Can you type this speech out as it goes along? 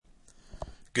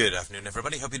Good afternoon,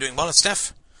 everybody. Hope you're doing well. It's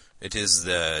Steph. It is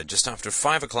just after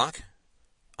 5 o'clock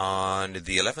on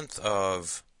the 11th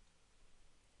of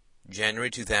January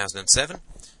 2007,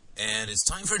 and it's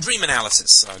time for a dream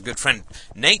analysis. Our good friend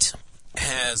Nate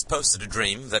has posted a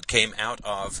dream that came out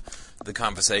of the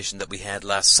conversation that we had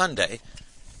last Sunday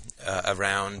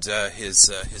around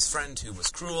his friend who was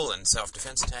cruel and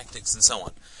self-defense tactics and so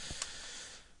on.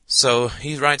 So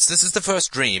he writes, "This is the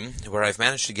first dream where I've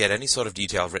managed to get any sort of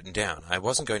detail written down. I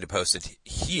wasn't going to post it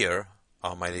here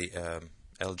on my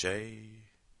LJ,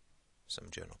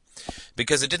 some journal,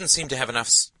 because it didn't seem to have enough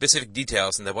specific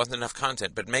details and there wasn't enough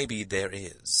content, but maybe there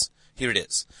is. Here it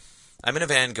is. I'm in a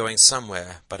van going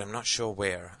somewhere, but I'm not sure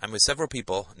where. I'm with several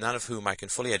people, none of whom I can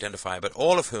fully identify, but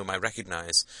all of whom I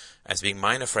recognize as being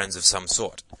minor friends of some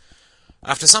sort.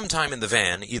 After some time in the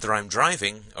van, either I'm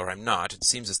driving or I'm not. It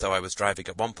seems as though I was driving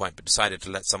at one point but decided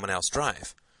to let someone else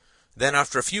drive. Then,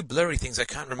 after a few blurry things I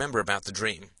can't remember about the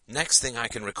dream, next thing I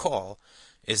can recall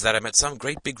is that I'm at some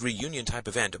great big reunion type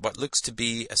event at what looks to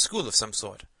be a school of some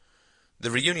sort. The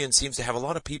reunion seems to have a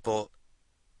lot of people,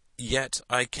 yet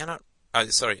I cannot...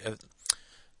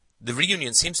 the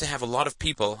reunion seems to have a lot of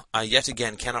people I yet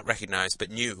again cannot recognize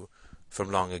but knew from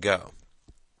long ago.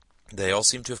 They all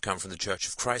seem to have come from the Church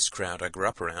of Christ crowd I grew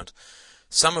up around.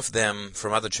 Some of them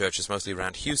from other churches, mostly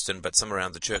around Houston, but some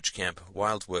around the church camp,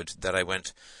 Wildwood, that I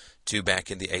went to back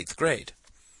in the 8th grade.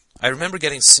 I remember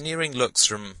getting sneering looks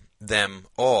from them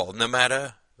all, no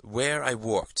matter where I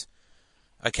walked.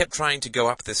 I kept trying to go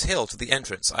up this hill to the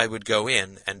entrance. I would go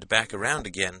in and back around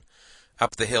again,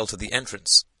 up the hill to the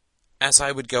entrance. As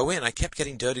I would go in, I kept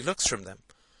getting dirty looks from them.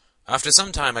 After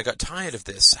some time, I got tired of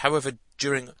this. However,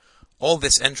 during all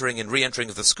this entering and re-entering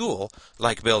of the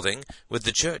school-like building, with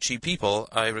the churchy people,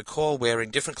 I recall wearing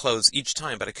different clothes each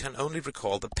time, but I can only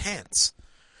recall the pants.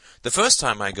 The first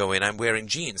time I go in, I'm wearing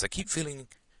jeans. I keep feeling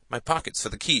my pockets for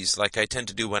the keys, like I tend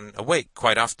to do when awake,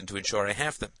 quite often to ensure I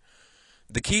have them.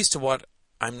 The keys to what,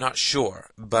 I'm not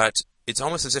sure, but it's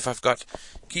almost as if I've got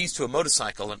keys to a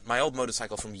motorcycle, my old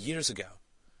motorcycle from years ago.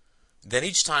 Then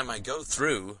each time I go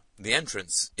through the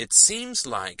entrance, it seems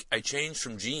like I change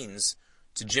from jeans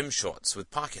to gym shorts with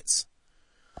pockets.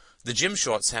 The gym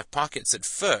shorts have pockets at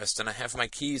first, and I have my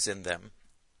keys in them.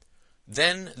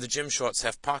 Then the gym shorts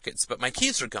have pockets, but my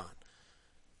keys are gone.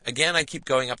 Again, I keep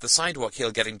going up the sidewalk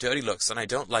hill getting dirty looks, and I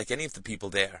don't like any of the people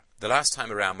there. The last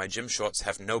time around, my gym shorts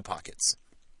have no pockets.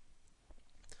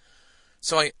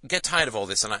 So I get tired of all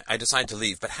this, and I decide to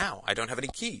leave. But how? I don't have any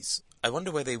keys. I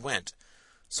wonder where they went.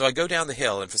 So I go down the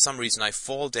hill, and for some reason I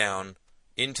fall down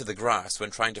into the grass when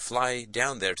trying to fly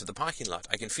down there to the parking lot.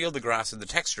 I can feel the grass and the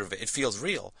texture of it. It feels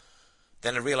real.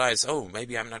 Then I realize, oh,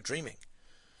 maybe I'm not dreaming.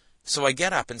 So I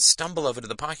get up and stumble over to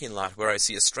the parking lot where I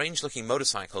see a strange-looking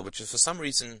motorcycle, which is for some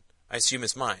reason I assume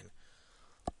is mine.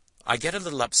 I get a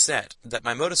little upset that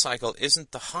my motorcycle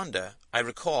isn't the Honda I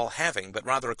recall having, but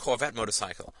rather a Corvette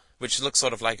motorcycle, which looks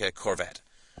sort of like a Corvette.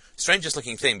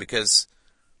 Strangest-looking thing, because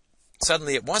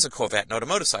suddenly it was a Corvette, not a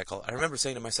motorcycle. I remember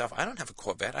saying to myself, I don't have a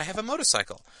Corvette, I have a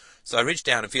motorcycle. So I reach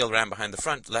down and feel around behind the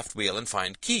front left wheel and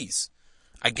find keys.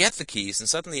 I get the keys, and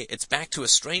suddenly it's back to a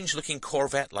strange-looking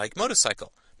Corvette-like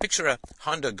motorcycle. Picture a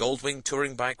Honda Goldwing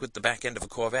touring bike with the back end of a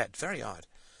Corvette. Very odd.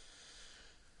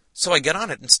 So I get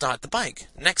on it and start the bike.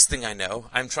 Next thing I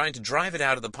know, I'm trying to drive it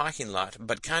out of the parking lot,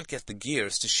 but can't get the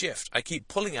gears to shift. I keep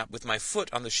pulling up with my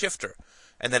foot on the shifter,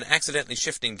 and then accidentally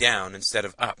shifting down instead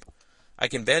of up. I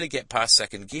can barely get past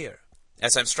second gear.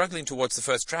 As I'm struggling towards the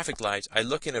first traffic light, I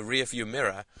look in a rear-view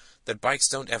mirror that bikes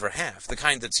don't ever have, the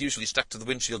kind that's usually stuck to the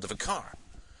windshield of a car.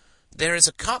 There is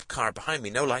a cop car behind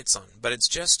me, no lights on, but it's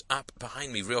just up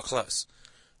behind me real close.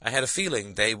 I had a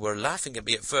feeling they were laughing at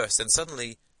me at first, and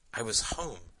suddenly I was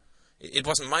home. It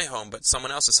wasn't my home, but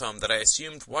someone else's home that I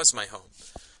assumed was my home.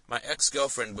 My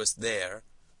ex-girlfriend was there,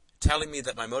 telling me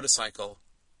that my motorcycle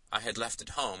I had left at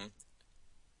home,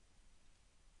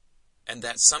 and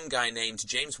that some guy named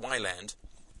James Wyland,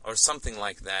 or something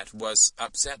like that, was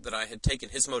upset that I had taken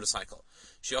his motorcycle.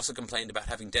 She also complained about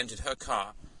having dented her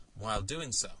car while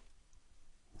doing so.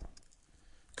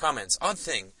 Comments. Odd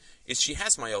thing is she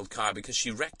has my old car because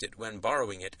she wrecked it when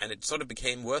borrowing it, and it sort of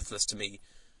became worthless to me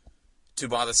to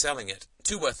bother selling it.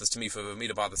 Too worthless to me for me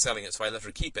to bother selling it, so I let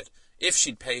her keep it, if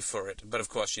she'd pay for it, but of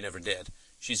course she never did.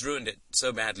 She's ruined it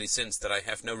so badly since that I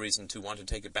have no reason to want to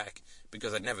take it back,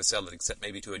 because I'd never sell it except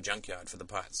maybe to a junkyard for the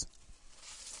parts.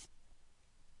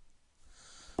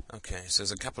 Okay, so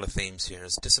there's a couple of themes here.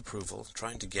 There's disapproval,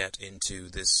 trying to get into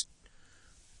this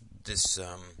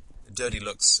dirty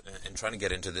looks, and trying to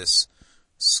get into this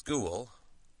school,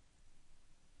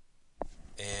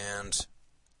 and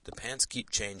the pants keep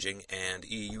changing, and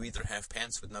you either have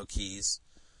pants with no keys,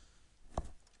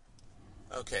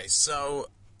 Okay, so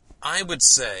I would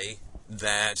say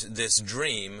that this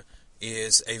dream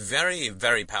is a very,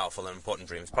 very powerful and important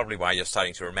dream. It's probably why you're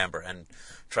starting to remember, and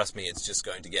trust me, it's just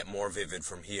going to get more vivid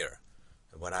from here.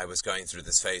 When I was going through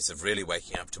this phase of really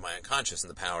waking up to my unconscious and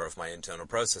the power of my internal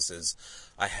processes,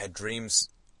 I had dreams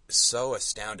so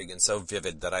astounding and so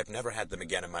vivid that I've never had them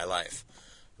again in my life.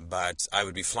 But I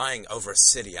would be flying over a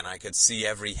city and I could see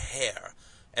every hair,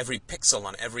 every pixel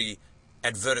on every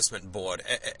advertisement board,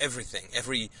 everything,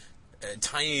 every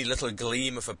tiny little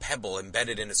gleam of a pebble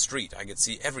embedded in a street. I could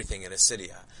see everything in a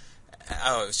city. It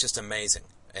was just amazing.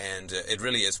 And it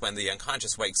really is, when the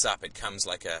unconscious wakes up, it comes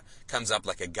up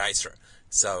like a geyser.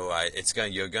 So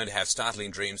you're going to have startling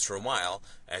dreams for a while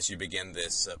as you begin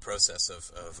this process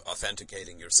of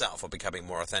authenticating yourself, or becoming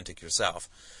more authentic yourself.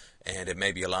 And it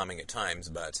may be alarming at times,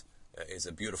 but is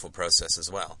a beautiful process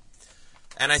as well.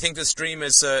 And I think this dream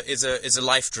is a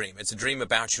life dream. It's a dream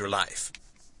about your life.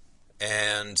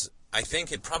 And I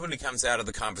think it probably comes out of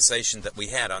the conversation that we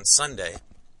had on Sunday,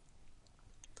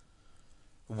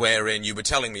 wherein you were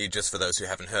telling me, just for those who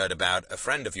haven't heard, about a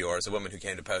friend of yours, a woman who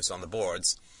came to post on the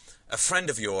boards, a friend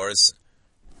of yours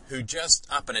who just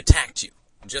up and attacked you,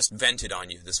 just vented on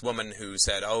you. This woman who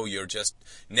said, oh, you're just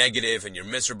negative, and you're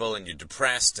miserable, and you're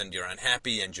depressed, and you're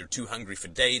unhappy, and you're too hungry for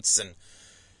dates,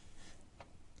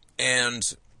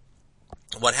 and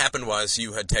what happened was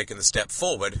you had taken the step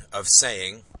forward of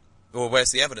saying, well,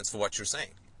 where's the evidence for what you're saying?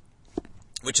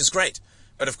 Which is great.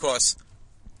 But of course,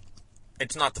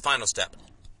 it's not the final step.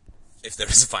 If there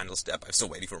is a final step, I'm still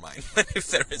waiting for mine. But if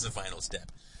there is a final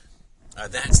step,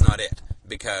 that's not it.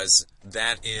 Because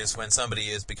that is when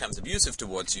somebody becomes abusive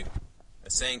towards you.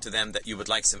 Saying to them that you would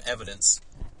like some evidence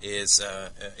is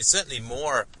certainly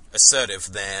more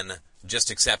assertive than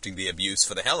just accepting the abuse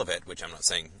for the hell of it, which I'm not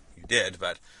saying you did,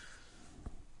 but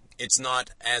it's not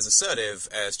as assertive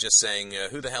as just saying,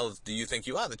 who the hell do you think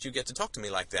you are that you get to talk to me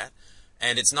like that?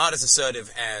 And it's not as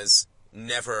assertive as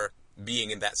never being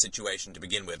in that situation to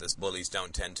begin with, as bullies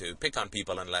don't tend to pick on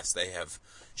people unless they have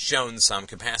shown some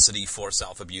capacity for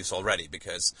self-abuse already,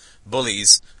 because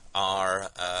bullies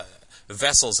are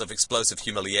vessels of explosive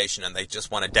humiliation, and they just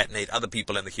want to detonate other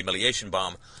people in the humiliation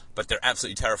bomb, but they're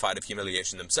absolutely terrified of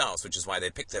humiliation themselves, which is why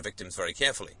they pick their victims very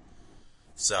carefully.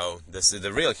 So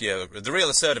the real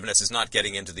assertiveness is not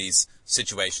getting into these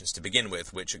situations to begin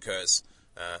with, which occurs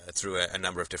through a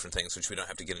number of different things, which we don't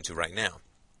have to get into right now.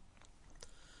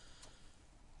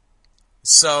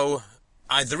 So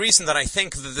the reason that I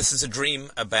think that this is a dream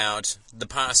about the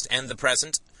past and the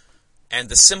present, and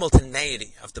the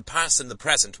simultaneity of the past and the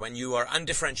present, when you are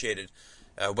undifferentiated,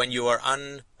 when you are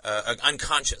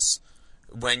unconscious,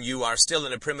 when you are still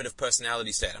in a primitive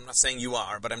personality state. I'm not saying you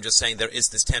are, but I'm just saying there is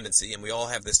this tendency, and we all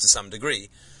have this to some degree.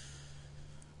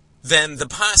 Then the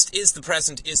past is the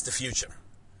present is the future.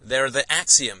 There are the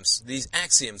axioms, these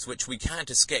axioms which we can't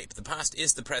escape. The past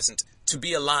is the present. To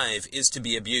be alive is to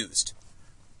be abused.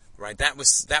 Right? That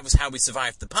was how we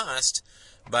survived the past,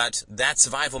 but that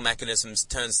survival mechanism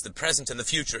turns the present and the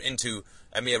future into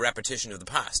a mere repetition of the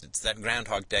past. It's that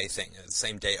Groundhog Day thing, the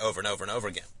same day over and over and over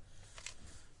again.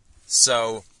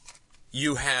 So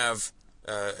you're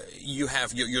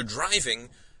driving,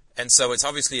 and so it's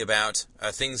obviously about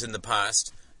things in the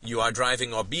past. You are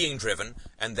driving or being driven,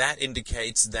 and that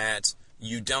indicates that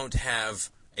you don't have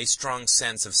a strong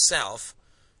sense of self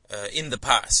in the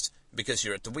past, because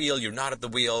you're at the wheel, you're not at the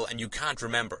wheel, and you can't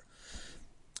remember.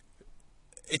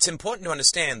 It's important to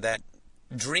understand that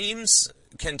dreams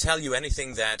can tell you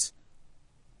anything that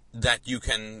you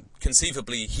can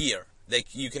conceivably hear.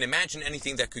 You can imagine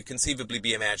anything that could conceivably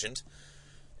be imagined.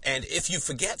 And if you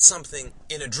forget something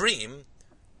in a dream,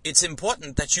 it's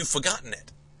important that you've forgotten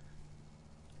it.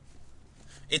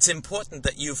 It's important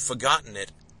that you've forgotten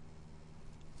it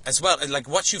as well. Like,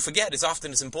 what you forget is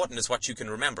often as important as what you can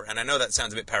remember. And I know that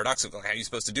sounds a bit paradoxical. How are you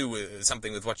supposed to do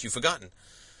something with what you've forgotten?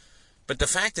 But the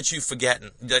fact that you've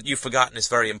forgotten is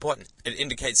very important. It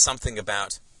indicates something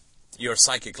about your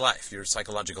psychic life, your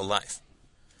psychological life.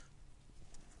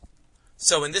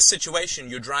 So in this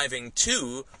situation, you're driving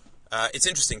to, it's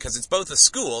interesting because it's both a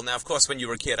school. Now, of course, when you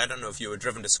were a kid, I don't know if you were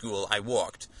driven to school. I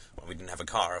walked. Well, we didn't have a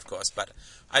car, of course, but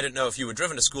I don't know if you were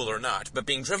driven to school or not. But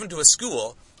being driven to a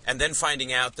school and then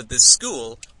finding out that this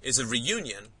school is a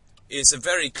reunion is a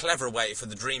very clever way for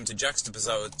the dream to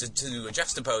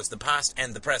juxtapose the past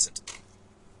and the present.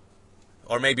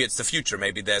 Or maybe it's the future.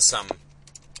 Maybe there's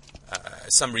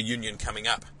some reunion coming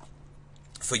up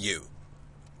for you.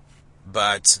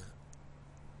 But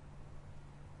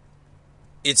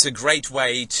it's a great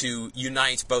way to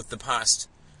unite both the past,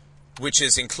 which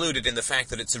is included in the fact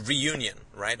that it's a reunion,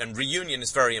 right? And reunion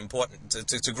is very important.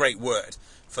 It's a great word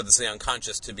for the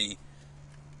unconscious to be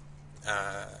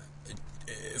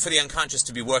unconscious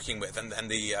to be working with, and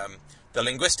the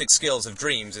linguistic skills of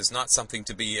dreams is not something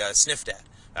to be sniffed at.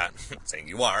 I'm not saying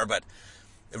you are, but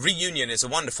reunion is a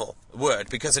wonderful word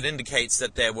because it indicates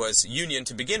that there was union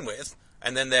to begin with,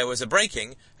 and then there was a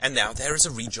breaking, and now there is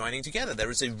a rejoining together.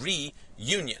 There is a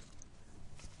reunion.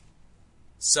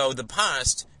 So the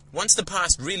past, once the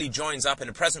past really joins up in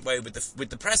a present way with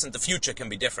the present, the future can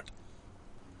be different.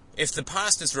 If the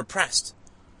past is repressed,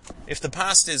 if the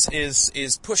past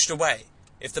is pushed away,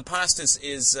 if the past is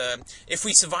if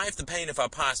we survive the pain of our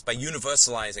past by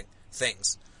universalizing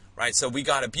things, right? So we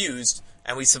got abused,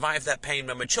 and we survived that pain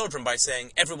when we're children by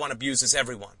saying everyone abuses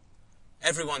everyone.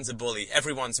 Everyone's a bully.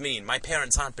 Everyone's mean. My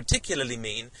parents aren't particularly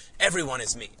mean. Everyone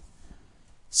is mean.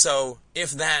 So if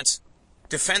that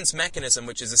defense mechanism,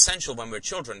 which is essential when we're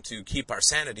children to keep our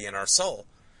sanity and our soul,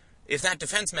 if that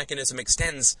defense mechanism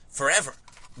extends forever,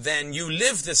 then you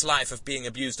live this life of being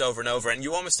abused over and over, and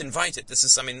you almost invite it. This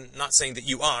is, I mean, not saying that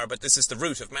you are, but this is the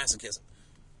root of masochism,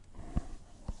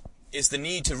 is the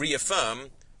need to reaffirm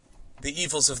the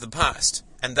evils of the past,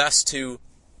 and thus to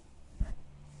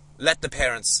let the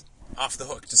parents off the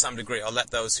hook to some degree, or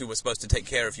let those who were supposed to take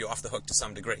care of you off the hook to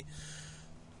some degree.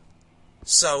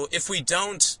 So if we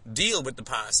don't deal with the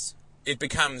past, it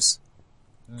becomes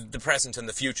the present and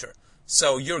the future.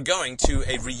 So you're going to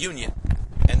a reunion,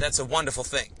 and that's a wonderful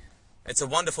thing. It's a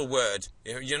wonderful word.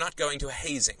 You're not going to a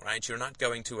hazing, right? You're not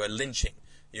going to a lynching.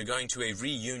 You're going to a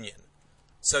reunion.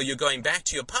 So you're going back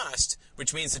to your past,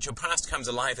 which means that your past comes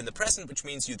alive in the present, which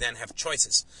means you then have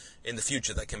choices in the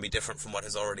future that can be different from what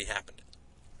has already happened.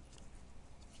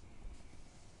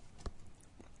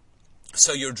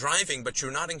 So you're driving, but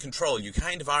you're not in control. You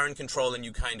kind of are in control, and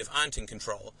you kind of aren't in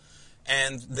control.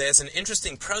 And there's an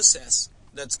interesting process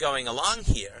that's going along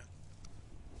here,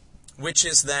 which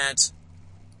is that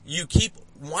you keep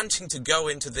wanting to go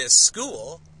into this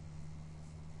school,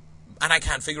 and I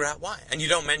can't figure out why. And you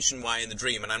don't mention why in the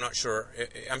dream, and I'm sure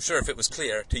if it was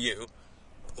clear to you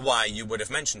why, you would have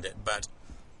mentioned it. But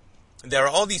there are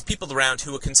all these people around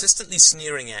who are consistently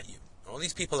sneering at you. All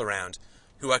these people around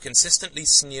who are consistently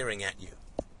sneering at you.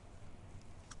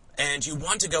 And you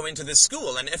want to go into this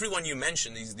school, and everyone you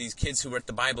mention, these kids who were at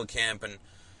the Bible camp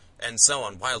and so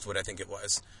on, Wildwood I think it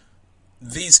was,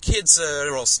 these kids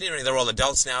are all sneering. They're all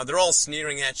adults now. They're all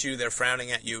sneering at you. They're frowning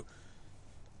at you.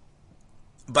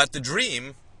 But the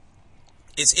dream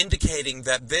is indicating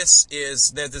that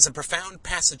there's a profound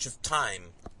passage of time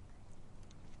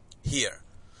here,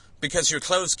 because your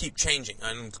clothes keep changing,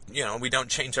 and we don't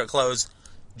change our clothes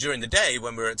during the day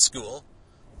when we're at school,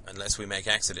 unless we make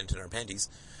accident in our panties.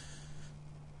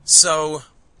 So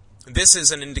this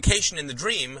is an indication in the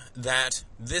dream that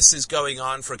this is going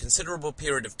on for a considerable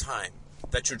period of time,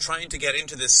 that you're trying to get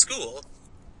into this school,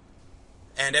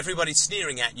 and everybody's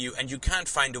sneering at you, and you can't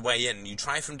find a way in. You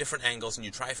try from different angles, and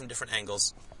you try from different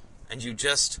angles, and you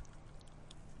just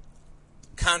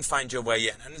can't find your way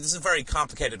in. And this is a very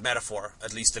complicated metaphor,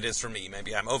 at least it is for me.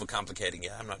 Maybe I'm overcomplicating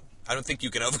it. I don't think you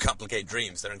can overcomplicate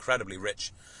dreams. They're incredibly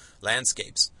rich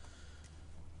landscapes.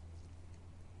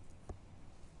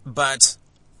 But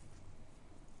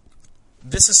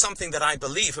this is something that I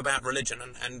believe about religion,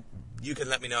 and you can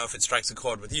let me know if it strikes a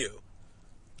chord with you.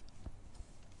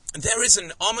 There is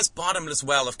an almost bottomless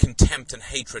well of contempt and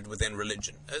hatred within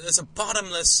religion. There's a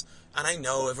bottomless, and I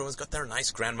know everyone's got their nice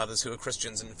grandmothers who are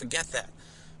Christians, and forget that.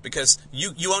 Because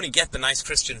you only get the nice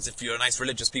Christians if you're nice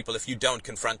religious people, if you don't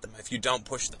confront them, if you don't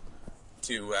push them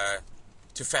to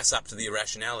fess up to the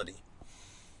irrationality.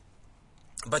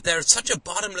 But there's such a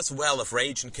bottomless well of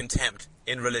rage and contempt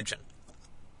in religion.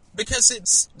 Because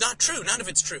it's not true. None of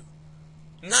it's true.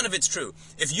 None of it's true.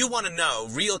 If you want to know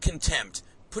real contempt,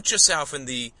 put yourself in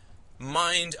the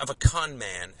mind of a con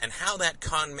man and how that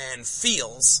con man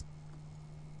feels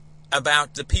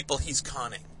about the people he's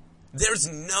conning. There's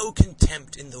no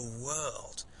contempt in the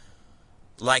world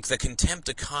like the contempt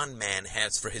a con man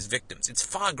has for his victims. It's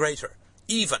far greater,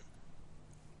 even,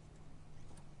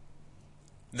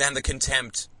 than the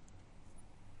contempt.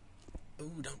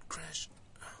 Ooh, don't crash.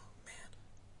 Oh,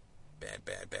 man.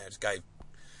 Bad.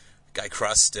 Guy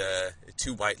crossed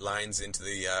 2 white lines into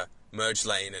the merge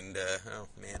lane, and, oh,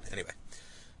 man. Anyway.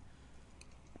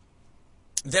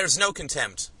 There's no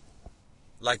contempt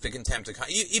like the contempt of...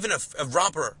 Even a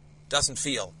robber doesn't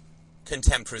feel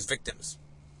contempt for his victims,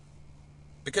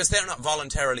 because they're not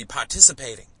voluntarily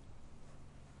participating.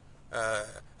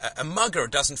 A mugger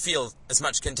doesn't feel as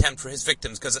much contempt for his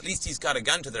victims, because at least he's got a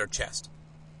gun to their chest.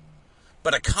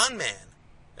 But a con man,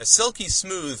 a silky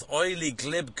smooth, oily,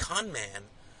 glib con man,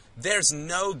 there's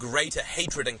no greater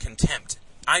hatred and contempt,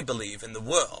 I believe, in the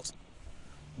world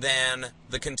than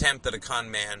the contempt that a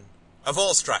con man of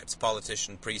all stripes,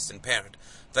 politician, priest, and parent,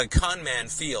 that a con man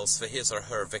feels for his or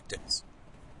her victims.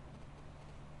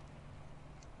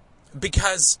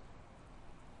 Because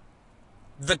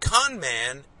the con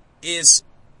man is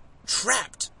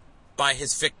trapped by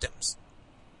his victims.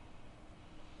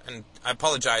 And I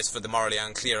apologize for the morally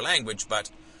unclear language, but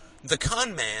the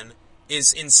con man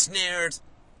is ensnared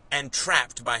and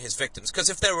trapped by his victims. Because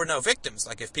if there were no victims,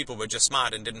 like if people were just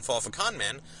smart and didn't fall for con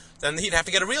men, then he'd have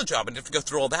to get a real job and have to go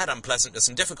through all that unpleasantness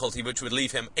and difficulty, which would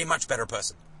leave him a much better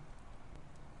person.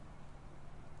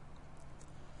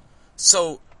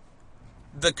 So,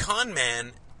 the con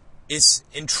man is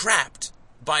entrapped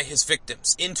by his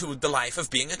victims into the life of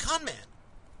being a con man.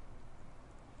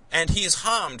 And he is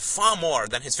harmed far more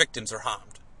than his victims are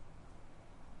harmed.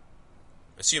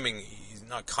 Assuming he's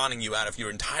not conning you out of your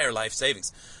entire life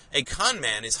savings. A con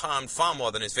man is harmed far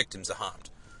more than his victims are harmed.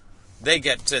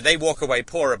 They walk away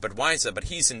poorer but wiser, but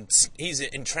he's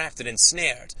entrapped and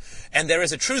ensnared. And there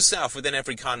is a true self within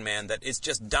every con man that is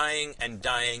just dying and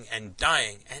dying and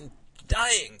dying and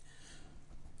dying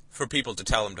for people to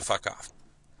tell him to fuck off.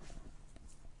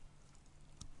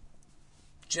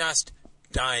 Just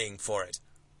dying for it.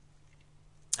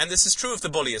 And this is true of the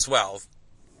bully as well.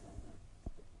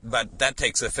 But that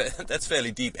takes that's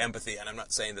fairly deep empathy, and I'm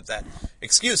not saying that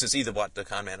excuses either what the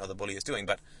con man or the bully is doing,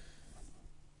 but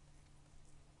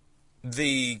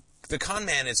the con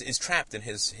man is trapped in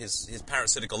his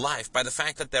parasitical life by the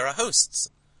fact that there are hosts.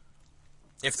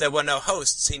 If there were no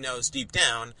hosts, he knows deep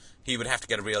down he would have to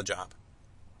get a real job.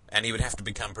 And he would have to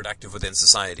become productive within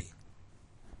society.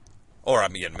 Or, I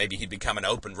mean, maybe he'd become an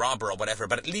open robber or whatever,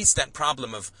 but at least that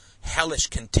problem of hellish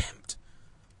contempt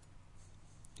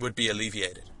would be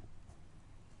alleviated.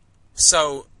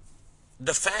 So,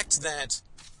 the fact that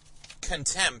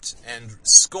contempt and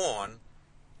scorn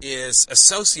is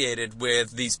associated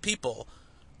with these people,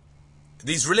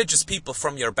 these religious people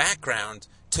from your background,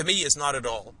 to me is not at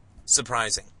all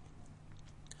surprising.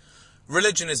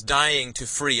 Religion is dying to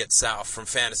free itself from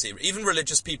fantasy. Even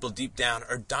religious people deep down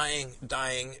are dying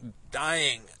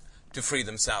to free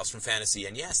themselves from fantasy.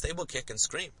 And yes, they will kick and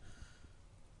scream.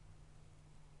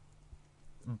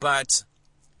 But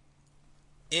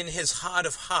in his heart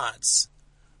of hearts,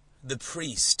 the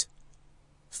priest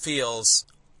feels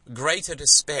greater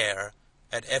despair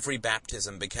at every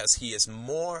baptism because he is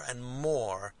more and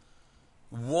more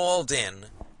walled in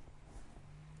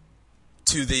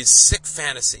to this sick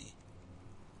fantasy.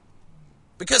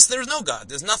 Because there's no God,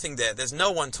 there's nothing there, there's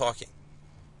no one talking.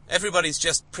 Everybody's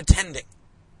just pretending.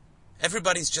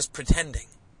 Everybody's just pretending.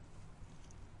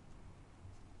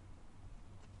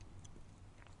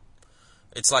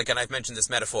 It's like, and I've mentioned this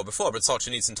metaphor before, but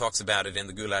Solzhenitsyn talks about it in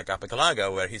the Gulag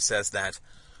Archipelago, where he says that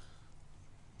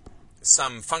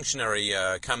some functionary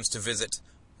comes to visit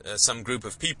some group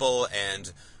of people,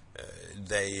 and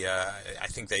I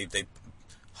think they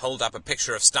hold up a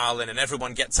picture of Stalin, and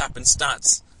everyone gets up and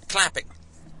starts clapping.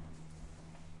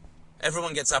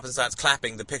 Everyone gets up and starts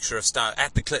clapping the picture of Stalin,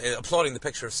 applauding the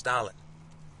picture of Stalin.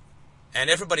 And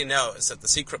everybody knows that the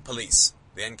secret police,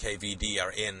 the NKVD,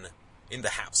 are in the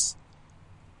house.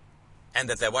 And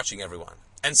that they're watching everyone.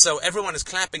 And so everyone is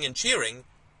clapping and cheering,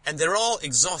 and they're all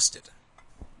exhausted.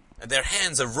 And their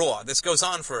hands are raw. This goes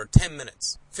on for 10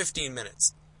 minutes, 15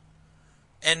 minutes.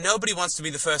 And nobody wants to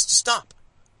be the first to stop.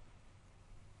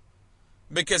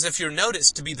 Because if you're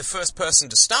noticed to be the first person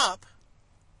to stop,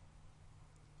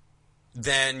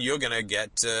 then you're going to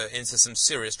get into some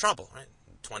serious trouble, right?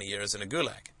 20 years in a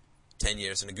gulag, 10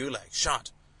 years in a gulag,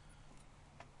 shot.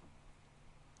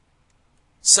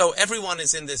 So everyone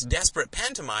is in this desperate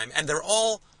pantomime, and they're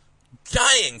all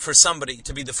dying for somebody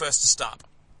to be the first to stop.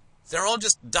 They're all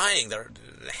just dying. Their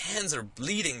hands are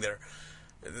bleeding. The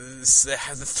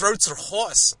throats are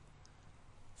hoarse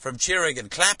from cheering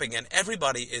and clapping, and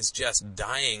everybody is just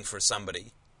dying for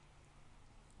somebody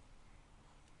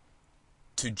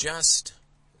to just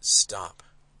stop.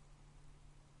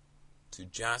 To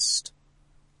just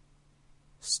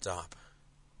stop.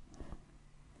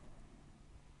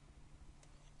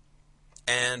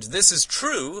 And this is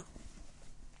true,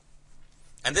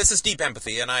 and this is deep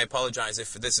empathy, and I apologize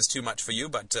if this is too much for you,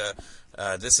 but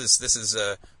this is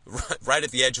right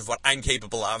at the edge of what I'm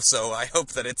capable of, so I hope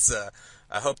that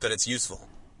it's useful.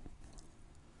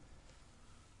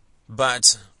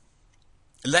 But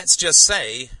let's just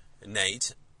say,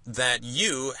 Nate, that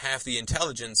you have the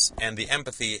intelligence and the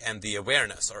empathy and the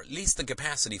awareness, or at least the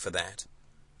capacity for that,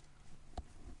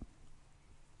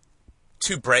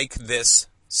 to break this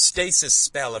stasis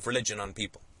spell of religion on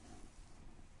people.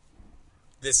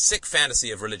 This sick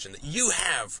fantasy of religion, that you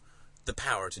have the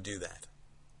power to do that.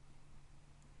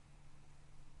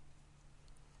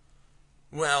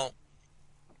 Well,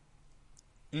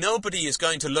 nobody is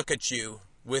going to look at you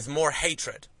with more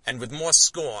hatred and with more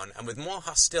scorn and with more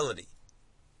hostility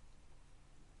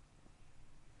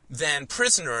than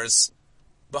prisoners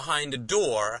behind a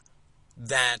door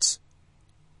that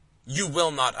you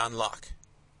will not unlock.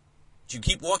 You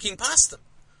keep walking past them.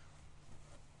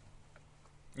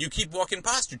 You keep walking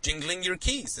past. You're jingling your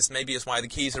keys. This maybe is why the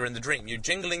keys are in the dream. You're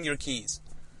jingling your keys.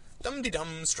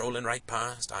 Dum-de-dum, strolling right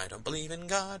past. I don't believe in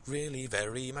God, really,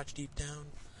 very much deep down.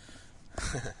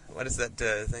 What is that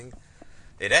thing?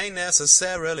 It ain't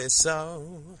necessarily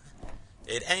so.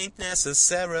 It ain't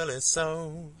necessarily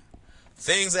so.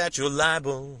 Things that you're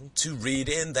liable to read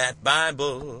in that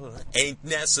Bible ain't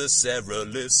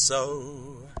necessarily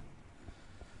so.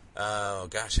 Oh,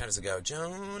 gosh, how does it go?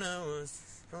 Jonah was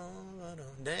small, but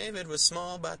oh, David was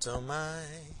small, but oh my.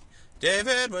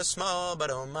 David was small,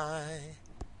 but oh my.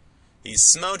 He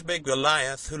smote big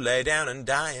Goliath, who lay down and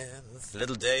dieth.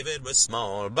 Little David was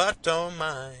small, but oh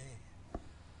my.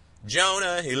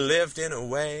 Jonah, he lived in a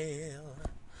whale.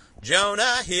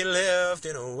 Jonah, he lived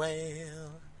in a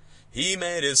whale. He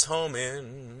made his home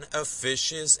in a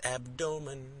fish's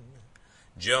abdomen.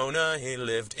 Jonah, he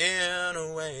lived in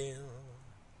a whale.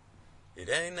 It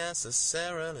ain't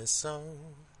necessarily so.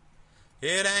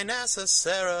 It ain't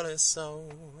necessarily so.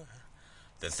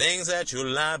 The things that you're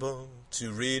liable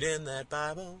to read in that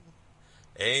Bible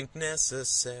ain't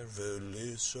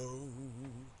necessarily so.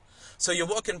 So you're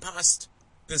walking past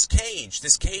this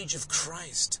cage of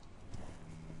Christ.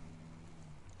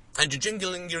 And you're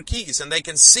jingling your keys, and they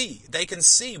can see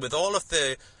with all of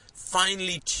the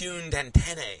finely tuned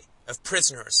antennae of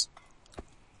prisoners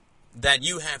that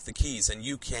you have the keys and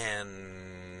you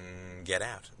can get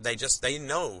out. They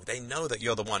know that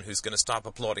you're the one who's going to stop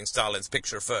applauding Stalin's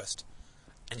picture first.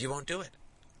 And you won't do it.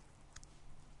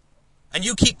 And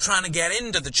you keep trying to get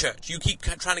into the church. You keep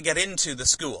trying to get into the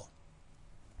school.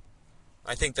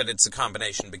 I think that it's a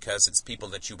combination because it's people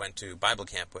that you went to Bible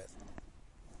camp with.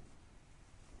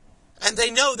 And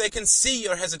they know, they can see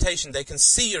your hesitation. They can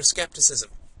see your skepticism.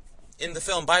 In the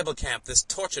film Bible Camp, this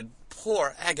tortured,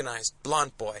 poor, agonized,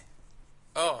 blonde boy.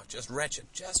 Oh, just wretched.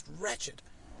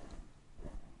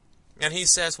 And he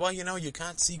says, well, you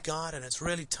can't see God, and it's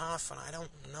really tough, and I don't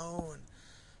know.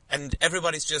 And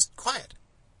everybody's just quiet.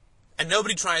 And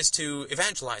nobody tries to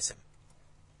evangelize him.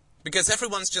 Because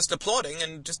everyone's just applauding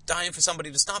and just dying for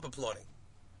somebody to stop applauding.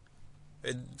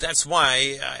 That's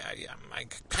why I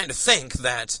kind of think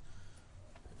that,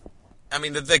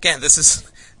 again,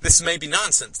 this may be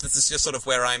nonsense. This is just sort of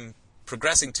where I'm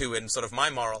progressing to in sort of my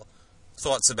moral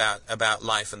thoughts about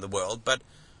life and the world. But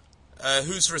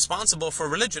who's responsible for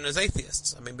religion as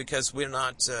atheists? Because we're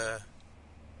not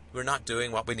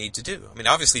doing what we need to do.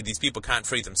 Obviously these people can't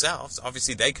free themselves.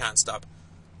 Obviously they can't stop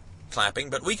clapping,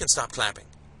 but we can stop clapping.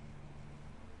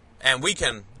 And we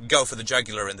can go for the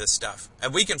jugular in this stuff.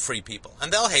 And we can free people.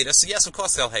 And they'll hate us. Yes, of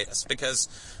course they'll hate us, because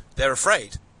they're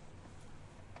afraid.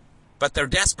 But they're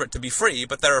desperate to be free,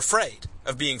 but they're afraid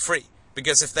of being free.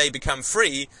 Because if they become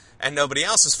free and nobody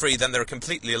else is free, then they're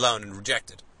completely alone and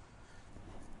rejected.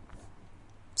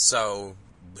 So,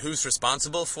 who's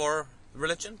responsible for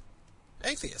religion?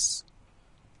 Atheists.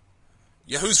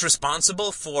 Yeah, who's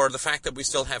responsible for the fact that we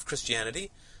still have Christianity?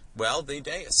 Well, the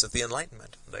deists of the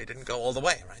Enlightenment. They didn't go all the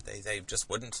way, right? They just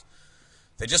wouldn't.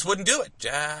 They just wouldn't do it.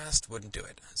 Just wouldn't do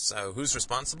it. So who's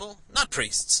responsible? Not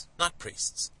priests. Not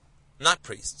priests. Not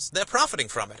priests. They're profiting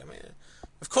from it.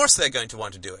 Of course they're going to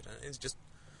want to do it. It's just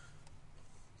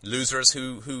losers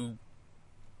who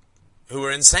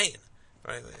are insane,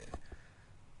 right?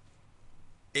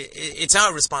 It's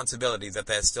our responsibility that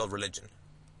there's still religion.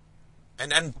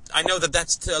 And I know that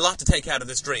that's a lot to take out of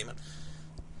this dream. And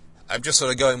I'm just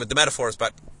sort of going with the metaphors,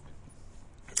 but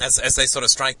as they sort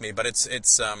of strike me. But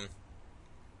it's our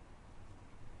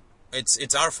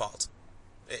fault.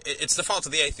 It's the fault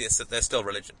of the atheists that there's still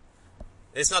religion.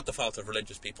 It's not the fault of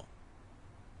religious people.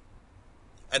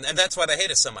 And that's why they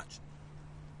hate us so much.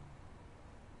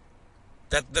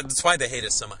 That's why they hate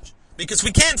us so much. Because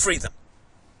we can free them.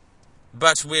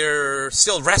 But we're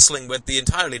still wrestling with the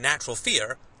entirely natural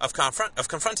fear of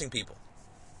confronting people.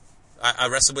 I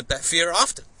wrestle with that fear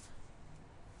often.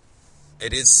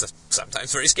 It is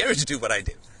sometimes very scary to do what I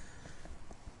do.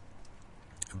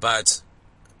 But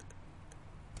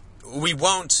we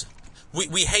won't.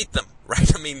 We hate them, right?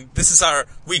 This is our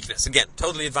weakness. Again,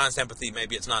 totally advanced empathy.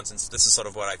 Maybe it's nonsense. This is sort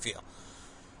of what I feel.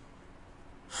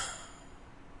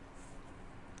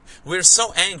 We're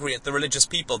so angry at the religious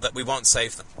people that we won't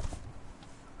save them.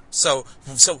 So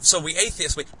we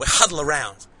atheists, we huddle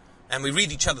around, and we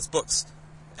read each other's books,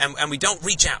 and we don't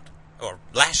reach out, or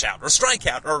lash out, or strike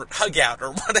out, or hug out,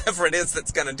 or whatever it is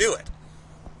that's going to do it.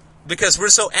 Because we're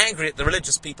so angry at the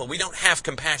religious people, we don't have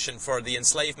compassion for the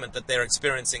enslavement that they're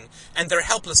experiencing and their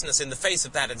helplessness in the face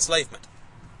of that enslavement.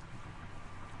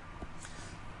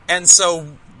 And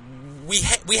so we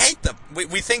hate them.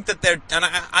 We think that they're, and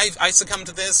I succumb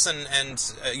to this, and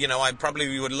I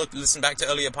probably would listen back to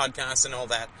earlier podcasts and all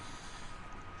that.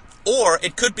 Or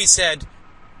it could be said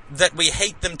that we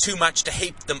hate them too much to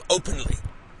hate them openly.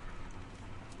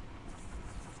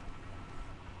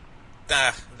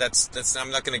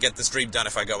 I'm not going to get this dream done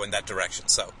if I go in that direction.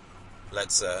 So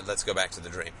let's go back to the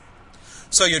dream.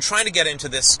 So you're trying to get into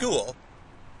this school,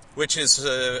 which is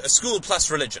a school plus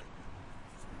religion.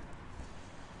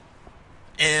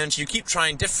 And you keep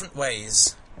trying different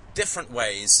ways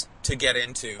to get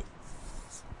into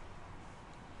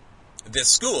this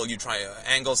school. You try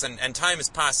angles, and time is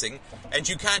passing, and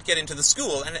you can't get into the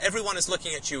school, and everyone is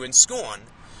looking at you in scorn.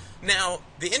 Now,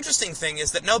 the interesting thing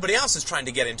is that nobody else is trying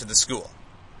to get into the school.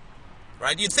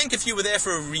 Right? You'd think if you were there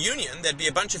for a reunion, there'd be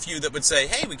a bunch of you that would say,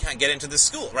 hey, we can't get into this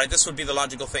school, right? This would be the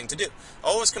logical thing to do.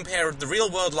 Always compare the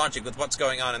real-world logic with what's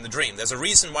going on in the dream. There's a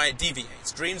reason why it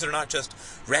deviates. Dreams are not just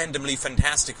randomly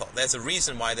fantastical. There's a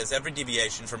reason why there's every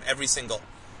deviation from every single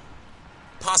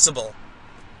possible,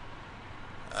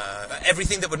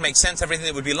 everything that would make sense, everything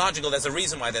that would be logical, there's a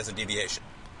reason why there's a deviation.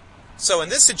 So in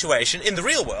this situation, in the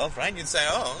real world, right, you'd say,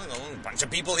 a bunch of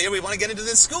people here, we want to get into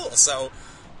this school, so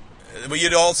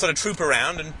you'd all sort of troop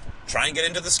around and try and get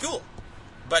into the school.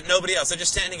 But nobody else. They're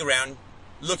just standing around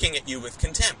looking at you with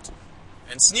contempt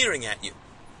and sneering at you.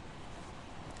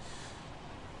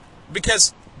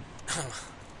 Because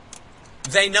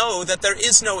they know that there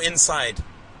is no inside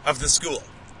of the school.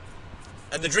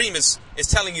 And the dream is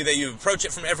telling you that you approach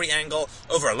it from every angle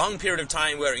over a long period of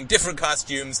time wearing different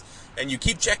costumes, and you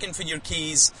keep checking for your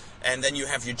keys, and then you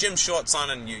have your gym shorts on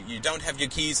and you don't have your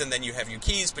keys, and then you have your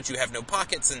keys but you have no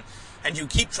pockets, and you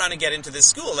keep trying to get into this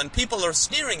school, and people are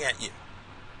sneering at you.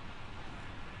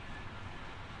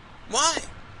 Why?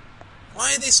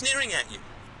 Why are they sneering at you?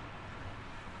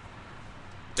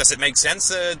 Does it make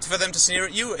sense for them to sneer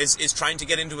at you? Is trying to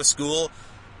get into a school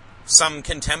some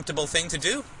contemptible thing to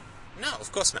do? No,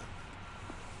 of course not.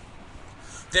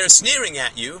 They're sneering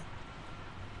at you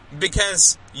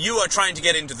because you are trying to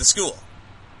get into the school.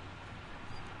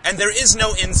 And there is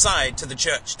no inside to the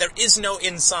church. There is no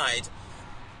inside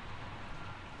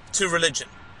to religion,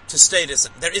 to statism.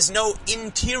 There is no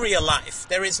interior life.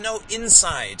 There is no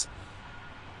inside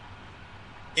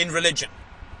in religion.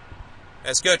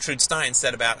 As Gertrude Stein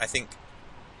said about, I think,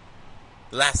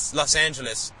 Los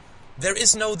Angeles, there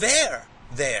is no there.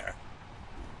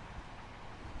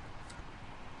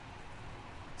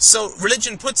 So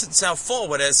religion puts itself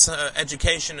forward as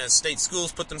education, as state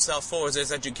schools put themselves forward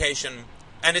as education,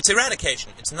 and it's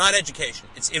eradication. It's not education,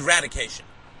 it's eradication.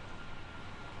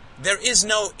 There is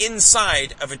no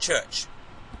inside of a church.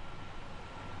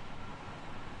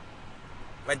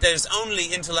 Right? There's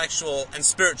only intellectual and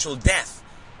spiritual death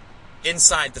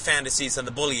inside the fantasies and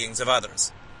the bullyings of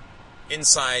others.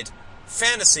 Inside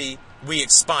fantasy, we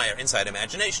expire. Inside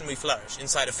imagination, we flourish.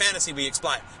 Inside a fantasy, we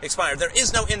expire. There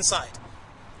is no inside.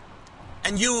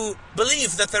 And you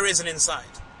believe that there is an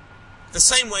inside. The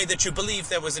same way that you believe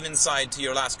there was an inside to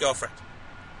your last girlfriend.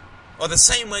 Or the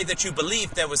same way that you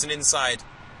believed there was an inside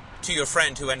to your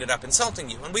friend who ended up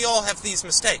insulting you. And we all have these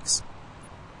mistakes.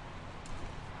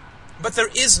 But there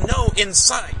is no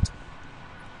inside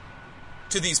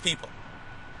to these people.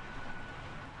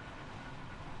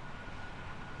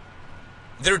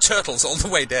 They're turtles all the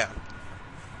way down.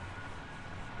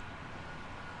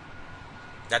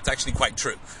 That's actually quite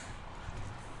true.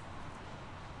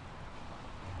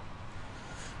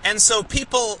 And so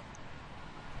people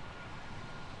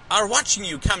are watching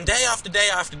you come day after day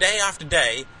after day after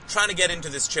day, trying to get into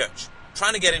this church,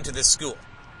 trying to get into this school.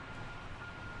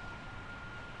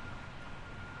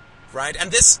 Right?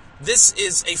 And this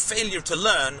is a failure to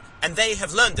learn, and they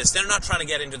have learned this. They're not trying to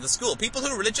get into the school. People who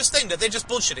are religious think that they're just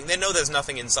bullshitting. They know there's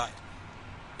nothing inside.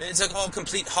 It's like all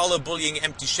complete hollow, bullying,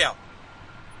 empty shell.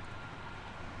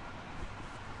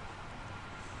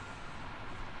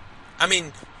 I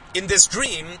mean, in this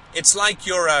dream, it's like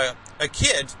you're a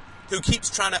kid who keeps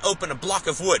trying to open a block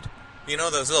of wood. You know,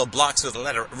 those little blocks with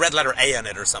a red letter A on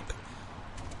it or something.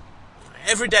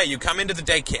 Every day you come into the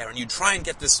daycare and you try and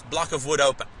get this block of wood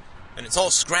open. And it's all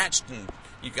scratched, and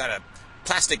you've got a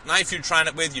plastic knife you're trying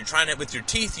it with your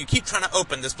teeth. You keep trying to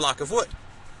open this block of wood.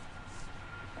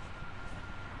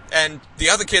 And the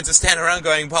other kids are standing around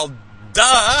going, well,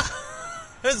 duh!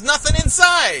 There's nothing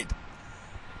inside!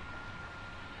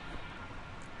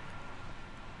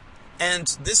 And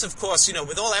this, of course, you know,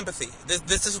 with all empathy,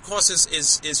 this of course,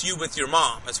 is you with your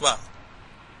mom as well.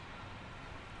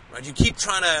 Right? You keep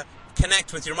trying to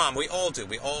connect with your mom. We all do.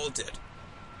 We all did.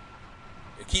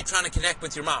 You keep trying to connect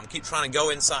with your mom. Keep trying to go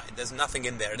inside. There's nothing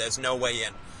in there. There's no way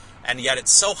in. And yet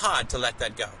it's so hard to let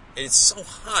that go. It is so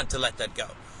hard to let that go.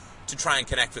 To try and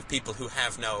connect with people who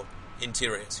have no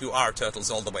interiors, who are turtles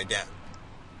all the way down.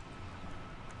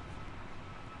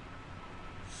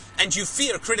 And you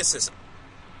fear criticism.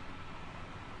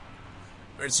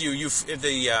 Whereas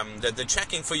the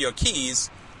checking for your keys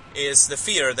is the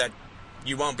fear that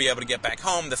you won't be able to get back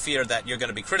home, the fear that you're going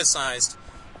to be criticized.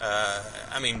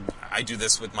 I do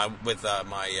this with my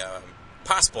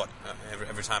passport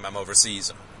every time I'm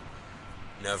overseas.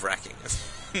 Nerve-wracking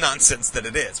nonsense that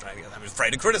it is, right? I'm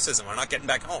afraid of criticism. I'm not getting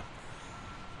back home.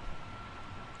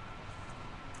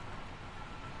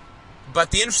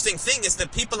 But the interesting thing is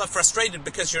that people are frustrated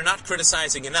because you're not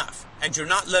criticizing enough, and you're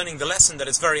not learning the lesson that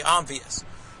is very obvious.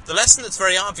 The lesson that's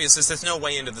very obvious is there's no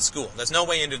way into the school. There's no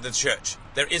way into the church.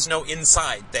 There is no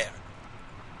inside there.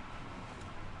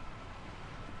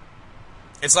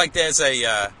 It's like there's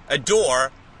a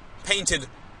door painted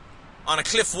on a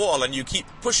cliff wall, and you keep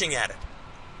pushing at it.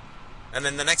 And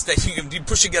then the next day you keep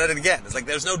pushing at it again. It's like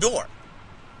there's no door.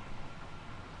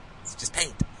 It's just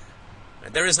paint.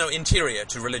 There is no interior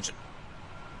to religion.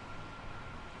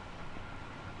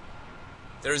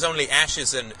 There is only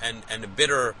ashes and a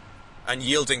bitter,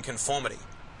 unyielding conformity.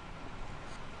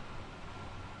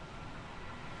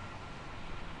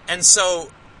 And so,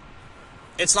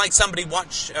 it's like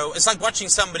watching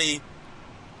somebody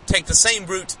take the same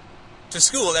route to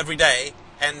school every day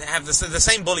and have the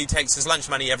same bully takes his lunch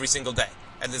money every single day,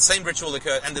 and the same ritual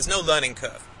occurs, and there's no learning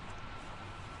curve.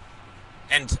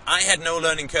 And I had no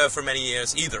learning curve for many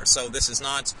years either, so this is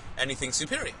not anything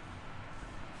superior.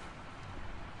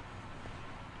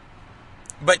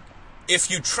 But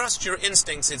if you trust your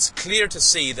instincts, it's clear to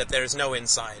see that there is no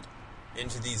inside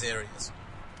into these areas.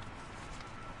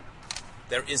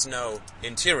 There is no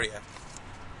interior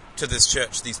to this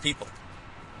church, these people.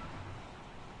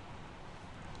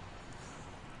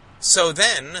 So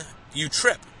then, you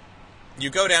trip. You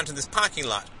go down to this parking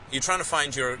lot. You're trying to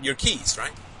find your keys,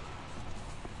 right?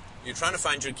 You're trying to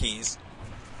find your keys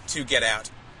to get out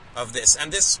of this.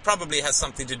 And this probably has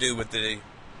something to do with the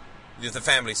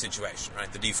family situation,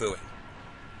 right? The defooing.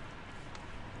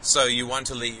 So you want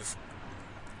to leave.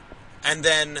 And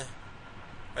then,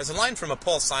 there's a line from a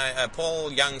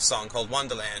Paul Young song called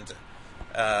Wonderland.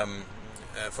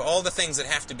 For all the things that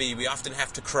have to be, we often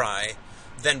have to cry.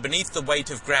 Then beneath the weight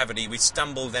of gravity, we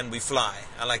stumble, then we fly.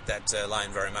 I like that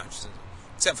line very much.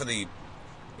 Except for the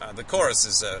chorus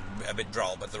is a bit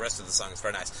droll, but the rest of the song is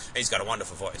very nice. And he's got a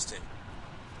wonderful voice, too.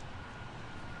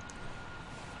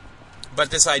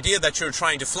 But this idea that you're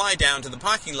trying to fly down to the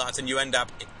parking lot and you end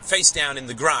up face down in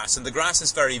the grass, and the grass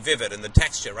is very vivid in the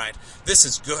texture, right? This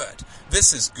is good.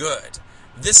 This is good.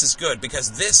 This is good,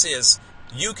 because this is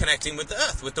you connecting with the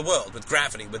earth, with the world, with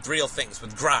gravity, with real things,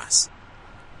 with grass.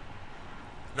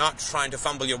 Not trying to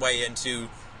fumble your way into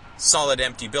solid,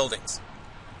 empty buildings.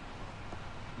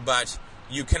 But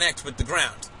you connect with the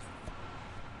ground.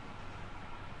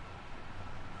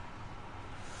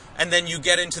 And then you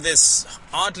get into this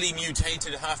oddly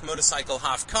mutated half motorcycle,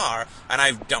 half car, and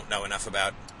I don't know enough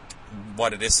about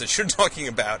what it is that you're talking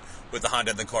about with the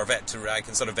Honda and the Corvette. I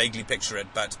can sort of vaguely picture it,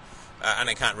 but and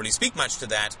I can't really speak much to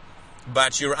that.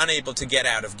 But you're unable to get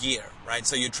out of gear, right?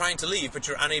 So you're trying to leave, but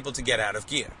you're unable to get out of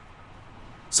gear.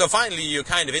 So finally, you're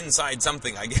kind of inside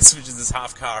something, I guess, which is this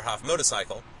half car, half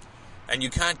motorcycle, and you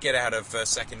can't get out of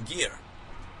second gear.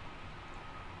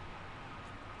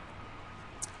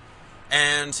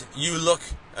 And you look,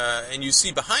 and you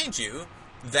see behind you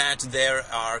that there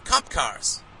are cop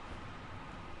cars.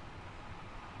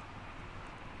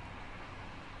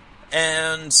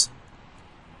 And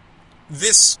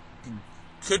this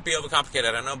could be overcomplicated,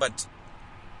 I don't know, but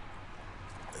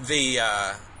the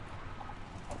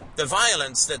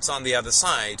violence that's on the other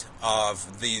side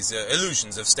of these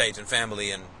illusions of state and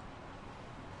family and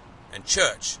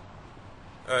church,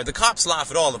 the cops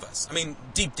laugh at all of us. I mean,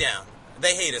 deep down,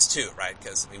 they hate us too, right?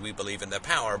 Because we believe in their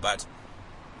power, but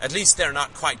at least they're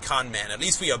not quite con men. At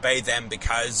least we obey them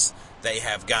because they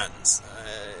have guns.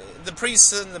 The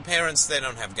priests and the parents, they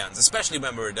don't have guns, especially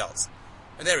when we're adults.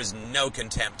 There is no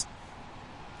contempt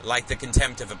like the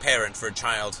contempt of a parent for a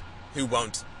child who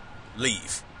won't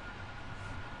leave.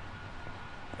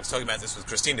 I was talking about this with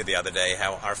Christina the other day,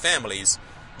 how our families,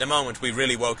 the moment we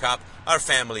really woke up, our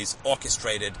families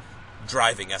orchestrated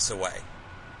driving us away.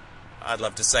 I'd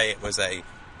love to say it was a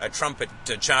trumpet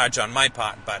charge on my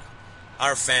part, but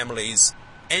our families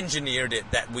engineered it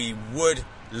that we would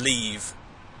leave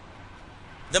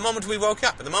the moment we woke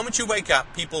up. And the moment you wake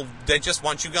up, people, they just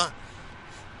want you gone.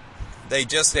 They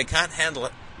can't handle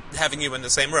it, having you in the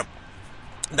same room.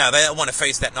 Now, they don't want to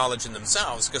face that knowledge in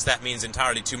themselves, because that means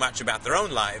entirely too much about their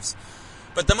own lives.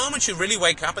 But the moment you really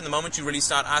wake up, and the moment you really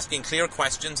start asking clear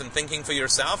questions and thinking for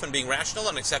yourself and being rational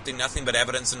and accepting nothing but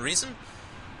evidence and reason,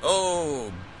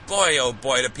 oh boy,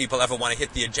 do people ever want to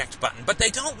hit the eject button. But they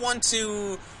don't want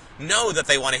to know that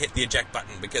they want to hit the eject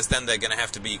button, because then they're going to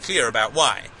have to be clear about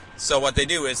why. So what they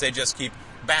do is they just keep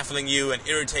baffling you and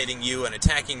irritating you and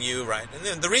attacking you, right? And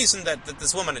then the reason that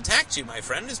this woman attacked you, my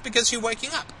friend, is because you're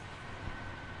waking up.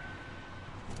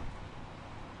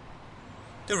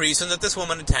 The reason that this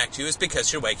woman attacked you is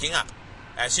because you're waking up.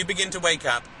 As you begin to wake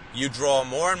up, you draw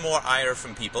more and more ire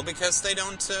from people, because they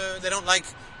don't like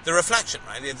the reflection,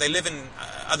 right? They live in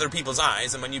other people's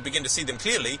eyes, and when you begin to see them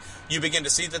clearly, you begin to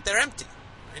see that they're empty.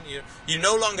 And you're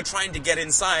no longer trying to get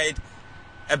inside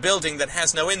a building that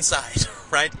has no inside,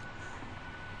 right?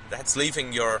 That's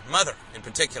leaving your mother in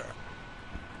particular.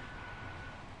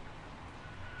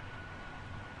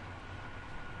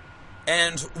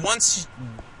 And once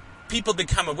people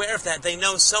become aware of that, they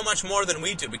know so much more than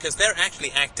we do, because they're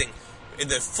actually acting in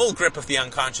the full grip of the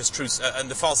unconscious truth, and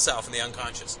the false self and the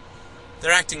unconscious.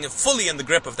 They're acting fully in the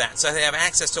grip of that, so they have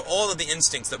access to all of the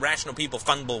instincts that rational people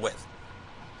fumble with.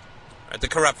 Right? The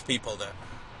corrupt people, the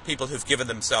people who've given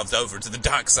themselves over to the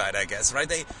dark side, I guess,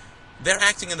 right? They're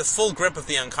acting in the full grip of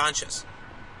the unconscious.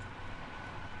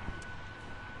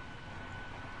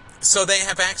 So they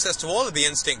have access to all of the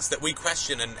instincts that we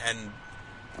question and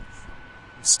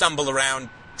stumble around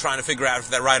trying to figure out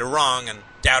if they're right or wrong and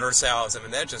doubt ourselves. I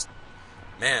mean, they're just,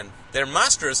 man, they're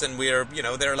monsters, and we're,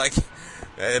 they're like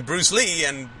Bruce Lee,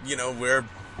 and, we're,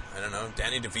 I don't know,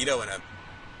 Danny DeVito in a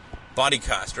body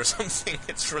cast or something.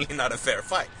 It's really not a fair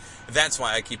fight. That's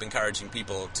why I keep encouraging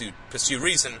people to pursue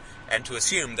reason and to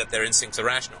assume that their instincts are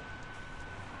rational.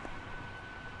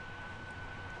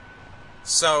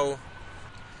 So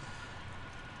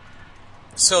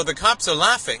the cops are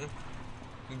laughing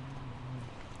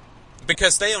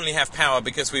because they only have power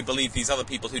because we believe these other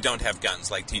people who don't have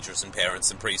guns, like teachers and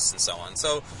parents and priests and so on.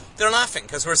 So they're laughing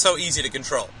because we're so easy to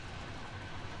control.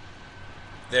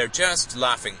 They're just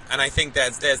laughing. And I think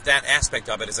that aspect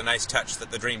of it is a nice touch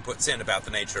that the dream puts in about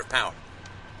the nature of power.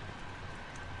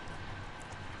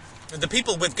 The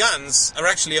people with guns are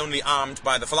actually only armed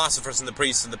by the philosophers and the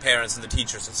priests and the parents and the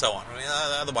teachers and so on. I mean,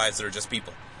 otherwise they're just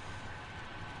people.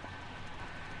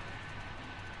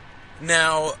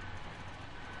 Now,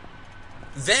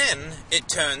 then it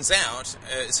turns out,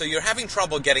 so you're having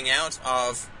trouble getting out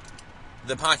of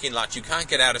the parking lot. You can't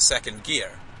get out of second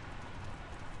gear.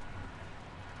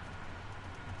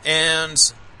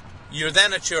 And you're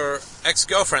then at your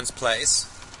ex-girlfriend's place,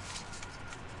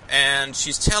 and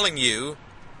she's telling you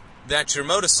that your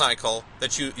motorcycle,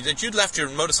 that you'd left your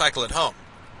motorcycle at home,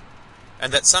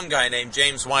 and that some guy named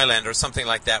James Wyland or something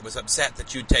like that was upset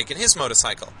that you'd taken his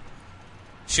motorcycle.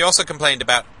 She also complained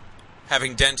about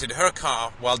having dented her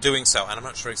car while doing so, and I'm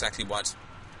not sure exactly what,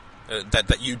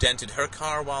 that you dented her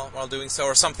car while doing so,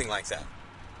 or something like that.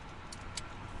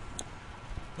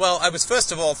 Well, I was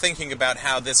first of all thinking about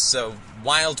how this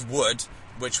Wildwood,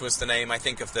 which was the name, I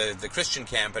think, of the Christian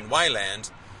camp in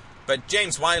Wyland, but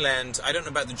James Wyland, I don't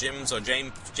know about the Jims or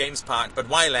James part, but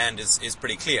Wyland is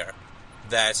pretty clear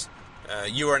that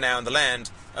you are now in the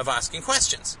land of asking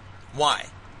questions. Why?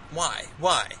 Why?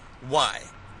 Why? Why?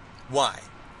 Why?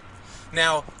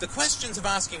 Now, the questions of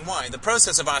asking why, the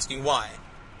process of asking why,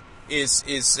 is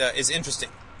interesting.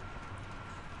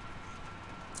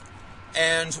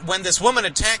 And when this woman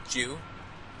attacked you,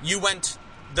 you went,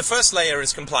 the first layer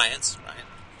is compliance, right?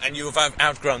 And you've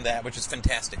outgrown that, which is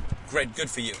fantastic. Great, good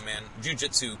for you, man.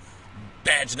 Jiu-Jitsu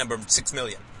badge number 6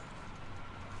 million.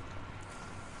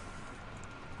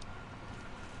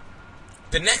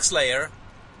 The next layer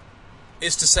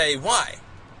is to say, why?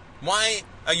 Why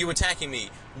are you attacking me?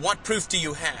 What proof do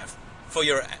you have for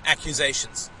your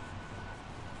accusations?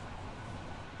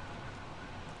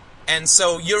 And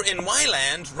so you're in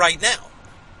Wyland right now.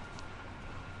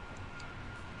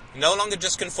 No longer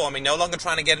just conforming, no longer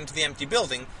trying to get into the empty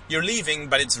building. You're leaving,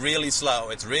 but it's really slow.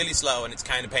 It's really slow, and it's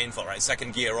kind of painful, right?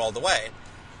 Second gear all the way.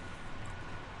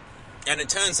 And it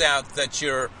turns out that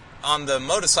you're on the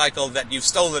motorcycle that you've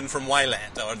stolen from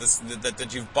Wyland, or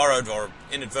that you've borrowed or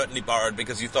inadvertently borrowed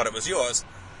because you thought it was yours,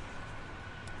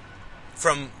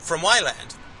 from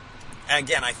Wyland. And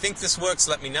again, I think this works,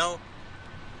 let me know.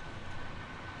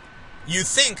 You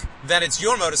think that it's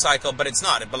your motorcycle, but it's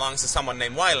not. It belongs to someone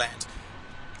named Wyland.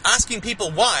 Asking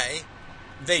people why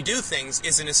they do things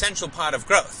is an essential part of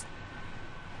growth.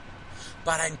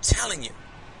 But I'm telling you,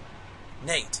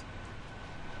 Nate,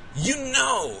 you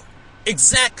know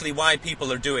exactly why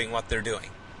people are doing what they're doing.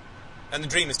 And the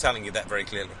dream is telling you that very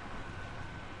clearly.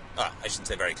 Oh, I shouldn't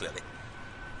say very clearly.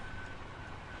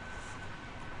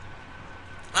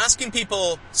 Asking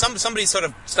people, somebody sort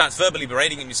of starts verbally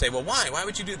berating you and you say, well, why? Why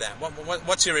would you do that?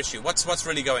 What's your issue? What's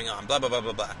really going on? Blah, blah, blah,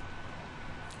 blah, blah.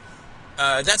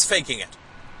 That's faking it.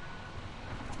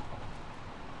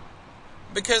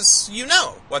 Because you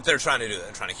know what they're trying to do.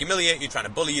 They're trying to humiliate you, trying to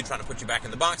bully you, trying to put you back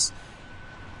in the box.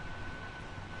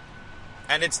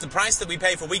 And it's the price that we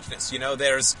pay for weakness. You know,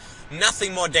 there's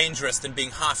nothing more dangerous than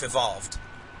being half-evolved.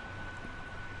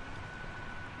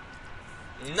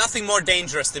 Nothing more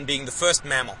dangerous than being the first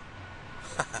mammal.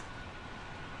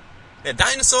 Yeah,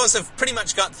 dinosaurs have pretty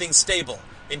much got things stable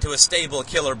into a stable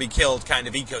kill or be killed kind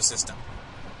of ecosystem.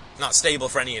 Not stable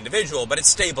for any individual, but it's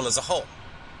stable as a whole.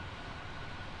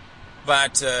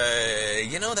 But,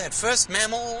 you know, that first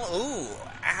mammal, ooh,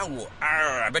 ow,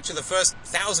 arr, I bet you the first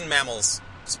 1,000 mammals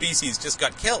species just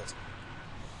got killed.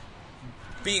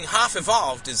 Being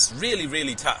half-evolved is really,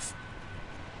 really tough.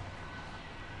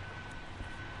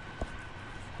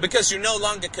 Because you're no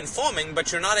longer conforming,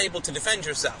 but you're not able to defend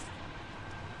yourself.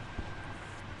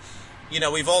 You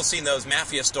know, we've all seen those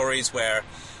mafia stories where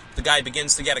the guy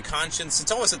begins to get a conscience.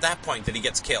 It's always at that point that he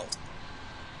gets killed.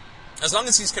 As long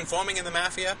as he's conforming in the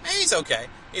mafia, he's okay.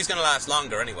 He's going to last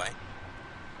longer anyway.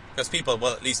 Because people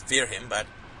will at least fear him, but...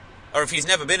 Or if he's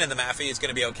never been in the mafia, he's going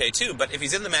to be okay too. But if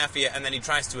he's in the mafia and then he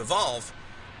tries to evolve,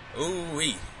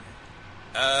 ooh-wee.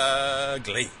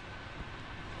 Ugly.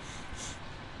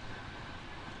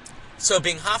 So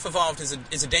being half-evolved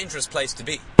is a dangerous place to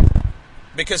be.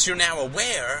 Because you're now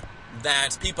aware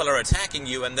that people are attacking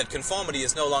you and that conformity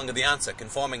is no longer the answer.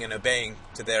 Conforming and obeying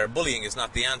to their bullying is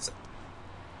not the answer.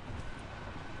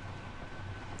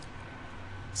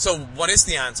 So what is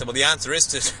the answer? Well, the answer is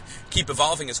to keep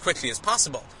evolving as quickly as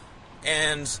possible.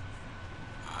 And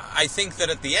I think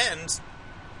that at the end,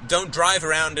 don't drive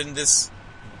around in this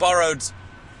borrowed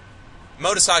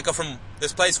motorcycle from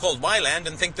this place called Wyland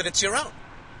and think that it's your own.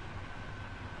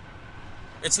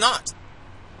 It's not.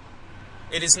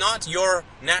 It is not your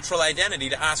natural identity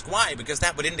to ask why, because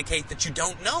that would indicate that you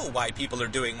don't know why people are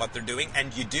doing what they're doing,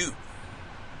 and you do.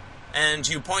 And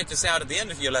you point this out at the end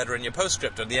of your letter in your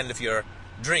postscript, or the end of your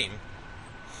dream.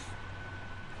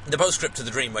 The postscript to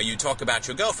the dream where you talk about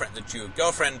your girlfriend, that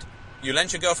you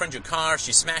lent your girlfriend your car,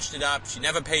 she smashed it up, she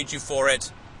never paid you for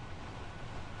it.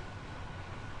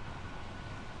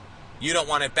 You don't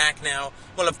want it back now.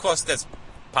 Well, of course, that's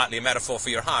partly a metaphor for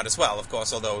your heart as well, of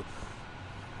course, although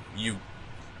you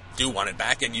do want it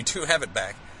back, and you do have it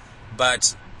back.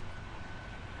 But,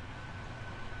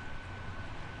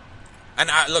 and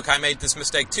look, I made this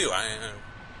mistake too. I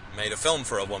made a film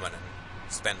for a woman and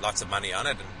spent lots of money on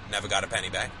it and never got a penny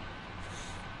back.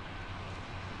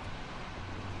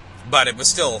 But it was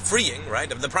still freeing, right?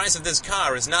 The price of this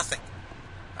car is nothing.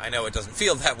 I know it doesn't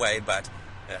feel that way, but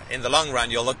in the long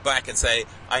run, you'll look back and say,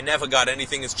 I never got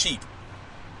anything as cheap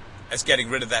as getting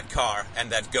rid of that car and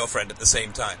that girlfriend at the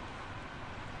same time.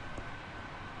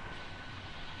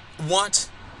 What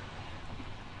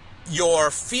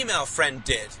your female friend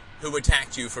did, who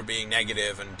attacked you for being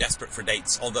negative and desperate for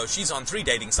dates, although she's on 3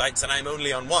 dating sites and I'm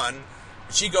only on 1,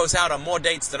 she goes out on more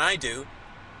dates than I do,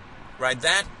 right?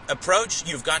 That approach,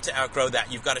 you've got to outgrow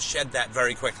that. You've got to shed that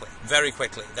very quickly. Very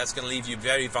quickly. That's going to leave you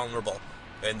very vulnerable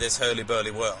in this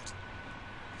hurly-burly world.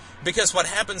 Because what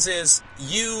happens is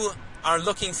you are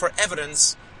looking for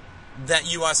evidence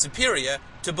that you are superior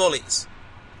to bullies.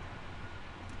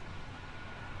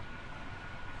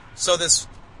 So this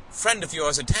friend of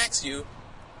yours attacks you,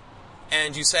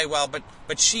 and you say, well,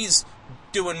 but she's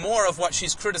doing more of what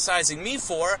she's criticizing me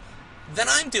for than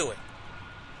I'm doing.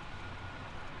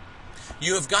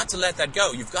 You have got to let that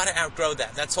go. You've got to outgrow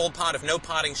that. That's all part of no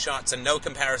parting shots and no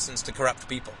comparisons to corrupt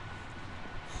people.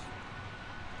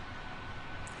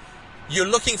 You're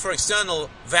looking for external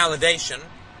validation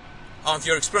of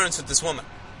your experience with this woman.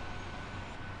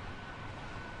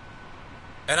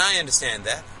 And I understand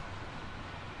that.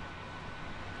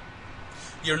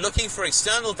 You're looking for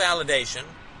external validation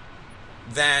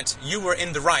that you were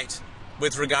in the right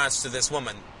with regards to this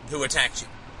woman who attacked you.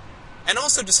 And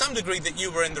also to some degree that you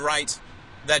were in the right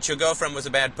that your girlfriend was a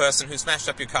bad person who smashed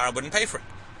up your car and wouldn't pay for it.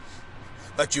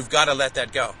 But you've got to let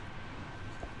that go.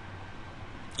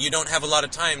 You don't have a lot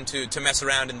of time to mess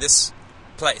around in this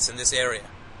place, in this area.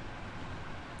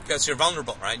 Because you're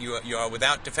vulnerable, right? You are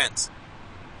without defense.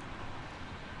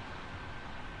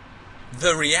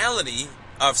 The reality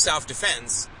of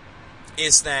self-defense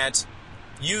is that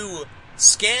you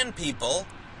scan people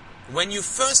when you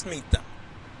first meet them.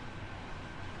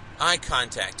 Eye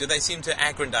contact. Do they seem to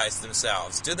aggrandize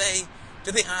themselves? Do they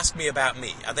ask me about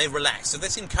me? Are they relaxed? Do they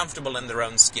seem comfortable in their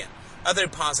own skin? Are they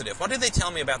positive? What do they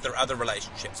tell me about their other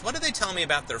relationships? What do they tell me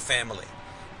about their family?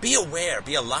 Be aware,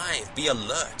 be alive, be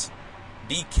alert,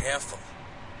 be careful.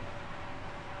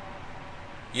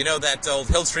 You know that old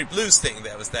Hill Street Blues thing?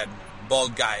 There was that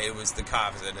bald guy who was the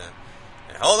cop. Said,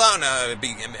 hold on,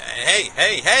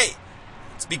 hey,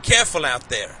 let's be careful out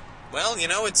there. Well, you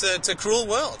know, it's a cruel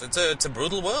world. It's a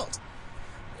brutal world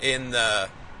in the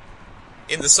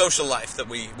social life that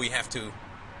we have to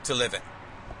live in.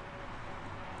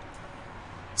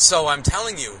 So I'm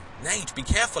telling you, Nate, be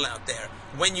careful out there.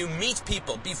 When you meet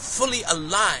people, be fully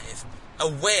alive,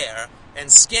 aware,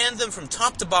 and scan them from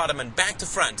top to bottom and back to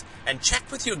front, and check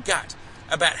with your gut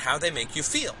about how they make you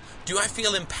feel. Do I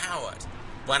feel empowered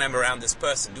when I'm around this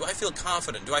person? Do I feel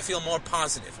confident? Do I feel more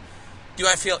positive? Do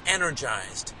I feel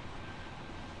energized?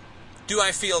 Do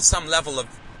I feel some level of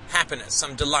happiness,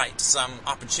 some delight, some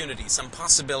opportunity, some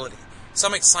possibility,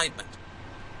 some excitement?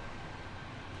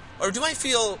 Or do I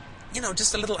feel,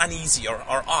 just a little uneasy or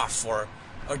off, or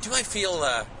do I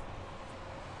feel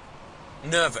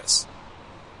nervous?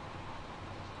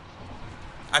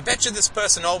 I bet you this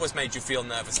person always made you feel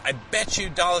nervous. I bet you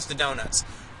dollars to donuts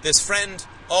this friend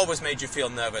always made you feel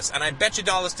nervous. And I bet you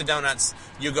dollars to donuts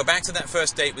you go back to that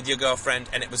first date with your girlfriend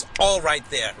and it was all right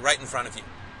there, right in front of you.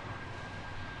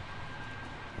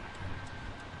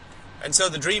 And so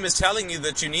the dream is telling you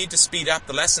that you need to speed up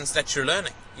the lessons that you're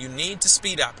learning. You need to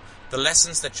speed up the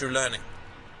lessons that you're learning.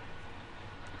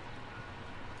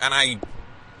 And I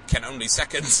can only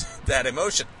second that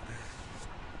emotion.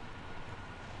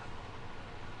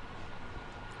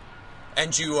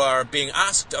 And you are being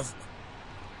asked of...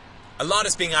 A lot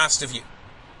is being asked of you.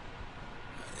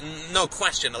 No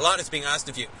question, a lot is being asked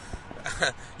of you.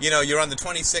 You're on the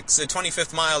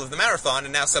 25th mile of the marathon,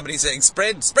 and now somebody's saying,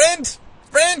 sprint,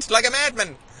 like a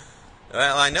madman.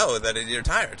 Well, I know that you're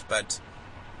tired, but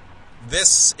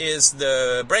this is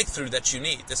the breakthrough that you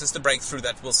need. This is the breakthrough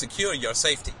that will secure your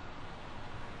safety.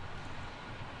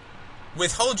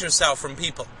 Withhold yourself from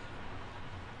people.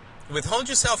 Withhold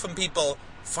yourself from people.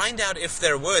 Find out if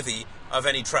they're worthy of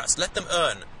any trust. Let them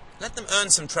earn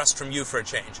some trust from you for a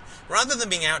change. Rather than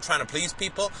being out trying to please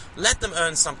people, let them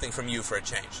earn something from you for a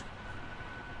change.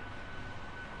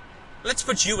 Let's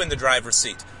put you in the driver's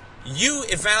seat. You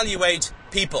evaluate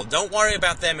people. Don't worry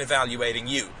about them evaluating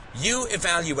you. You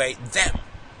evaluate them.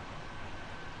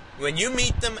 When you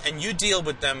meet them and you deal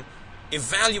with them,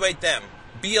 evaluate them.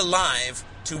 Be alive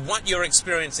to what you're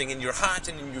experiencing in your heart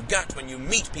and in your gut when you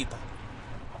meet people.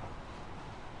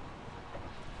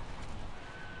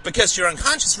 Because your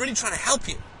unconscious is really trying to help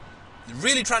you.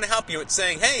 Really trying to help you. It's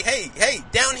saying, hey,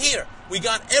 down here, we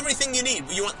got everything you need.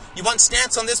 You want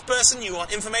stats on this person? You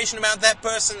want information about that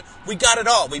person? We got it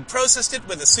all. We processed it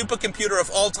with a supercomputer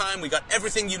of all time. We got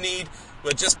everything you need.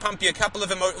 We'll just pump you a couple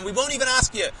of emotions. We won't even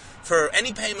ask you for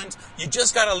any payment. You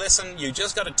just got to listen. You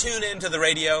just got to tune in to the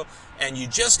radio. And you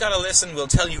just got to listen. We'll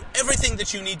tell you everything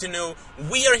that you need to know.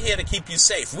 We are here to keep you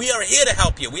safe. We are here to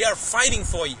help you. We are fighting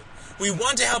for you. We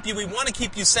want to help you. We want to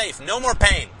keep you safe. No more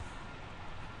pain.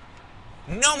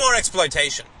 No more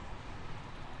exploitation.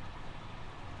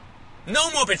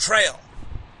 No more betrayal.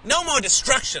 No more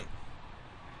destruction.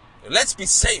 Let's be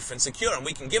safe and secure, and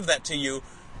we can give that to you.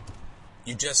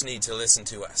 You just need to listen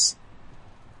to us.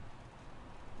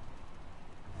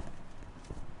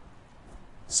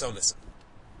 So listen.